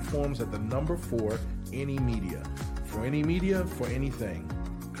media platforms at the number 4 Any Media. For Any Media, for anything.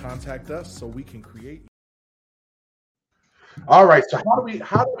 Contact us so we can create. All right. So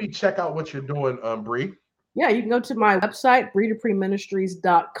how do we check out what you're doing, Bree? Yeah, you can go to my website,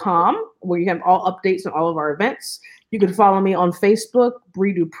 breedupreeministries.com, where you have all updates on all of our events. You can follow me on Facebook,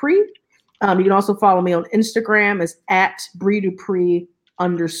 Bree Dupree. You can also follow me on Instagram as @BreeDupree_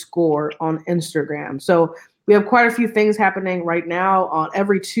 on Instagram. So we have quite a few things happening right now. On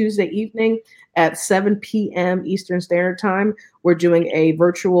every Tuesday evening at 7 p.m. Eastern Standard Time, we're doing a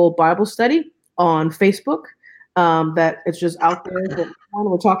virtual Bible study on Facebook. That it's just out there.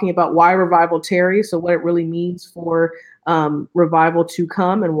 We're talking about why revival tarries, so what it really means for revival to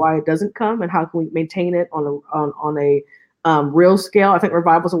come and why it doesn't come, and how can we maintain it on a real scale. I think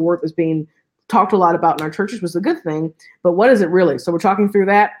revival is a word that's being talked a lot about in our churches, which is a good thing, but what is it really? So we're talking through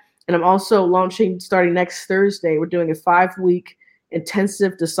that. And I'm also launching, starting next Thursday, we're doing a 5-week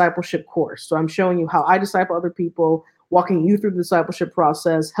intensive discipleship course. So I'm showing you how I disciple other people, walking you through the discipleship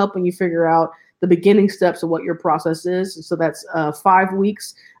process, helping you figure out the beginning steps of what your process is. So that's 5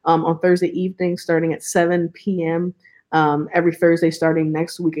 weeks on Thursday evening, starting at 7 p.m. Every Thursday starting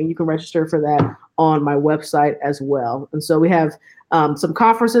next week. And you can register for that on my website as well. And so we have some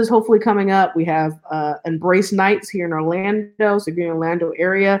conferences hopefully coming up. We have Embrace Nights here in Orlando. So if you're in the Orlando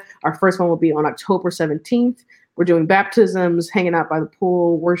area, our first one will be on October 17th. We're doing baptisms, hanging out by the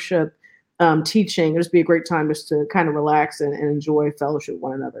pool, worship, teaching. It'll just be a great time just to kind of relax and enjoy fellowship with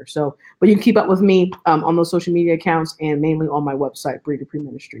one another. So, but you can keep up with me on those social media accounts and mainly on my website,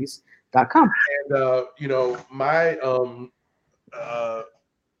 breedupreeministries.com. And, my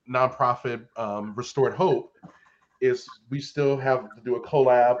nonprofit, Restored Hope, is we still have to do a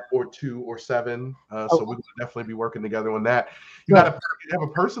collab or 2 or 7. So we will definitely be working together on that. You have a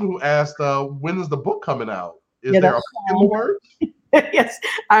person who asked, when is the book coming out? Is there a book in the works? Yes,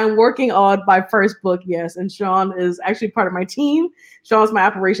 I'm working on my first book. Yes, and Sean is actually part of my team. Sean's my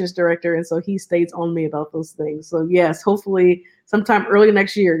operations director, and so he stays on me about those things. So yes, hopefully sometime early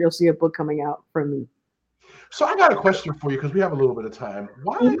next year you'll see a book coming out from me. So I got a question for you because we have a little bit of time.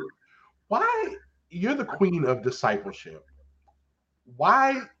 Why you're the queen of discipleship?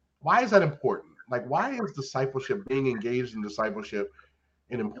 Why is that important? Like, why is discipleship, being engaged in discipleship,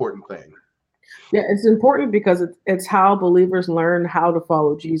 an important thing? Yeah, it's important because it's how believers learn how to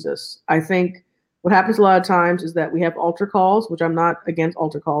follow Jesus. I think what happens a lot of times is that we have altar calls, which I'm not against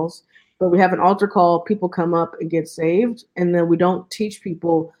altar calls, but we have an altar call, people come up and get saved, and then we don't teach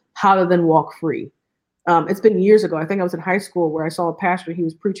people how to then walk free. It's been years ago. I think I was in high school where I saw a pastor. He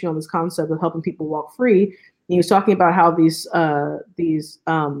was preaching on this concept of helping people walk free. And he was talking about how these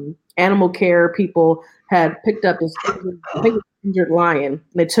animal care people had picked up this injured lion. And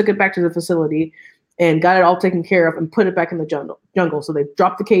they took it back to the facility and got it all taken care of and put it back in the jungle. So they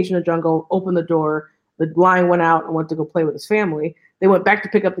dropped the cage in the jungle, opened the door. The lion went out and went to go play with his family. They went back to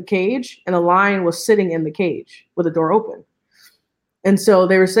pick up the cage, and the lion was sitting in the cage with the door open. And so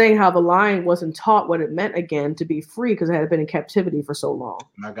they were saying how the lion wasn't taught what it meant again to be free because it had been in captivity for so long.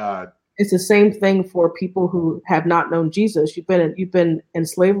 My God. It's the same thing for people who have not known Jesus. You've been in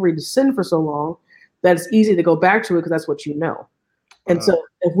slavery to sin for so long that it's easy to go back to it because that's what you know. And so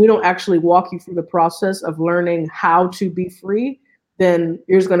if we don't actually walk you through the process of learning how to be free, then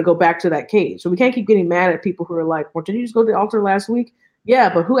you're just going to go back to that cage. So we can't keep getting mad at people who are like, well, did you just go to the altar last week?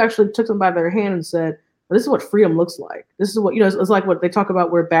 Yeah, but who actually took them by their hand and said, well, this is what freedom looks like. This is what, it's like what they talk about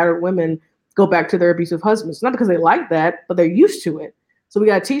where battered women go back to their abusive husbands. Not because they like that, but they're used to it. So we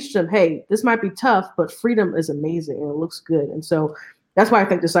got to teach them, hey, this might be tough, but freedom is amazing and it looks good. And so that's why I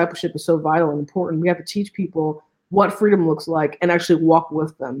think discipleship is so vital and important. We have to teach people what freedom looks like and actually walk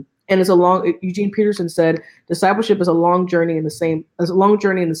with them. And Eugene Peterson said, discipleship is a long journey in the same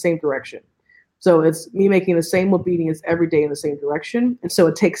direction. So it's me making the same obedience every day in the same direction. And so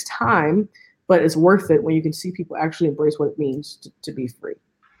it takes time, but it's worth it when you can see people actually embrace what it means to be free.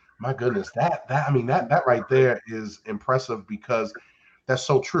 My goodness, that right there is impressive because that's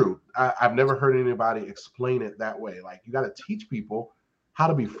so true. I've never heard anybody explain it that way. Like, you got to teach people how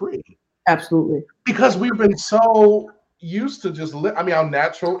to be free. Absolutely. Because we've been so used to just our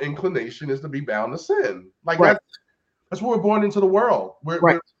natural inclination is to be bound to sin. Like, right. That's what we're born into the world.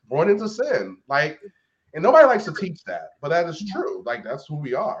 We're born into sin. Like, and nobody likes to teach that, but that is true. Like, that's who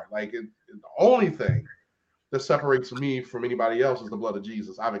we are. Like, the only thing that separates me from anybody else is the blood of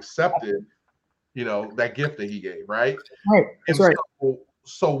Jesus. I've accepted, that gift that he gave, right? Right. That's right.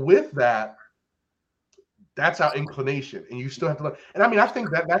 So with that, that's our inclination, and you still have to learn. And I think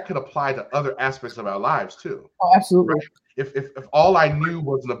that could apply to other aspects of our lives too. Oh, absolutely. Right? If all I knew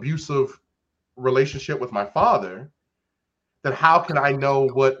was an abusive relationship with my father, then how can I know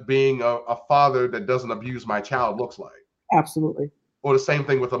what being a father that doesn't abuse my child looks like? Absolutely. Or the same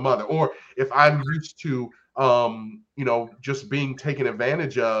thing with a mother. Or if I'm used to, just being taken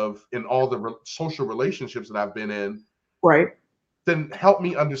advantage of in all the social relationships that I've been in, right? Then help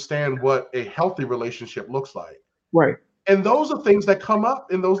me understand what a healthy relationship looks like. Right. And those are things that come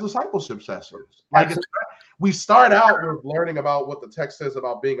up in those discipleship sessions. Like, we start out with learning about what the text says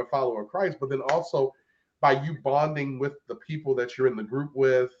about being a follower of Christ, but then also by you bonding with the people that you're in the group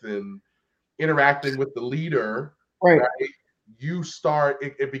with and interacting with the leader, right? You start,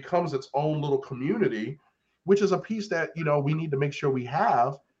 it becomes its own little community, which is a piece that, we need to make sure we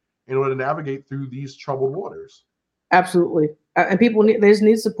have in order to navigate through these troubled waters. Absolutely. And they just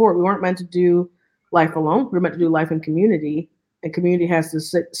need support. We weren't meant to do life alone. We're meant to do life in community, and community has to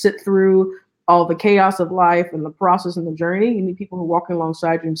sit through all the chaos of life and the process and the journey. You need people who are walking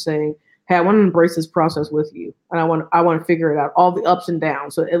alongside you and saying, hey, I want to embrace this process with you. And I want to figure it out, all the ups and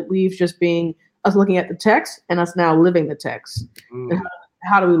downs. So it leaves just being us looking at the text and us now living the text. And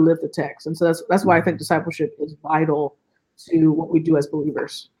how do we live the text? And so that's why I think discipleship is vital to what we do as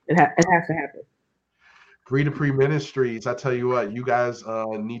believers. It has to happen. Free to Pre Ministries. I tell you what, you guys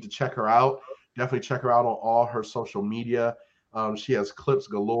need to check her out. Definitely check her out on all her social media. She has clips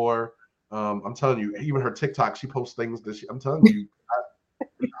galore. I'm telling you, even her TikTok, she posts things that I'm telling you,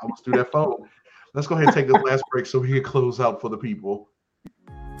 I almost threw that phone. Let's go ahead and take this last break so we can close out for the people.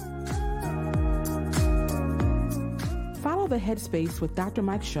 Follow the Headspace with Dr.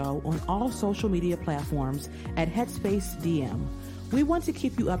 Mike show on all social media platforms at Headspace DM. We want to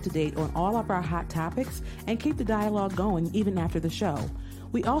keep you up to date on all of our hot topics and keep the dialogue going even after the show.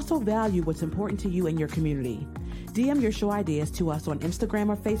 We also value what's important to you and your community. DM your show ideas to us on Instagram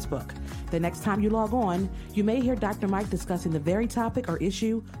or Facebook. The next time you log on, you may hear Dr. Mike discussing the very topic or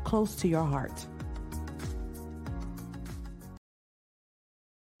issue close to your heart.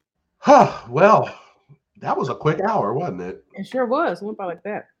 Well, that was a quick hour, wasn't it? It sure was. It went by like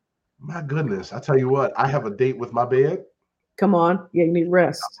that. My goodness. I tell you what, I have a date with my bed. Come on. Yeah, you need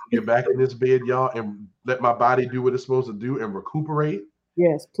rest. Get back in this bed, y'all, and let my body do what it's supposed to do and recuperate.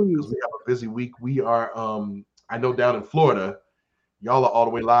 Yes, please. Because we have a busy week. We are, I know down in Florida, y'all are all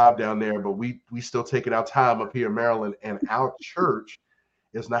the way live down there, but we still taking our time up here in Maryland, and our church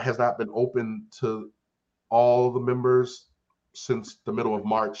has not been open to all the members since the middle of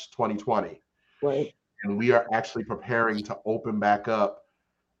March 2020. Right. And we are actually preparing to open back up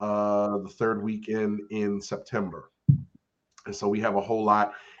the third weekend in September. And so we have a whole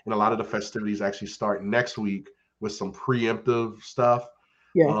lot, and a lot of the festivities actually start next week with some preemptive stuff.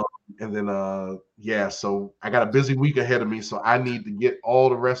 Yeah. And then, so I got a busy week ahead of me, so I need to get all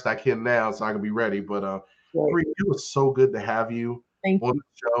the rest I can now so I can be ready. But Bree, it was so good to have you on the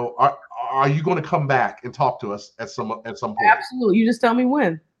show. Are you going to come back and talk to us at some point? Absolutely. You just tell me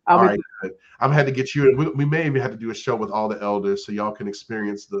when. All right, good. I'm had to get you. We may even have to do a show with all the elders so y'all can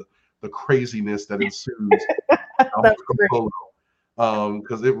experience the craziness that ensues.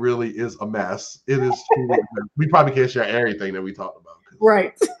 Because it really is a mess. It is truly a mess. We probably can't share everything that we talked about.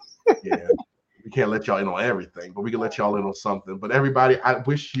 Right. Yeah. We can't let y'all in on everything, but we can let y'all in on something. But everybody, I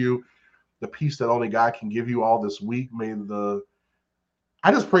wish you the peace that only God can give you all this week.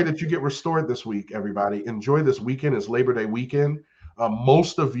 I just pray that you get restored this week, everybody. Enjoy this weekend. It's Labor Day weekend.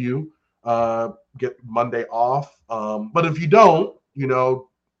 Most of you get Monday off. But if you don't,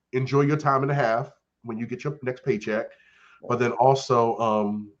 enjoy your time and a half when you get your next paycheck. But then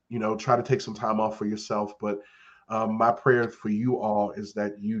also, try to take some time off for yourself. But my prayer for you all is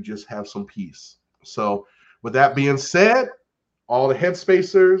that you just have some peace. So with that being said, all the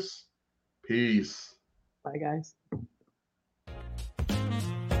Headspacers, peace. Bye, guys.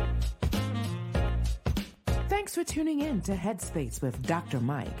 Thanks for tuning in to Headspace with Dr.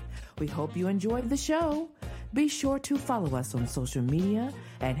 Mike. We hope you enjoyed the show. Be sure to follow us on social media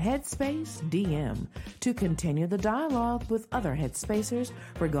at Headspace DM to continue the dialogue with other Headspacers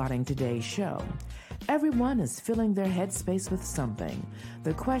regarding today's show. Everyone is filling their headspace with something.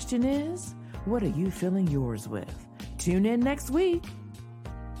 The question is, what are you filling yours with? Tune in next week.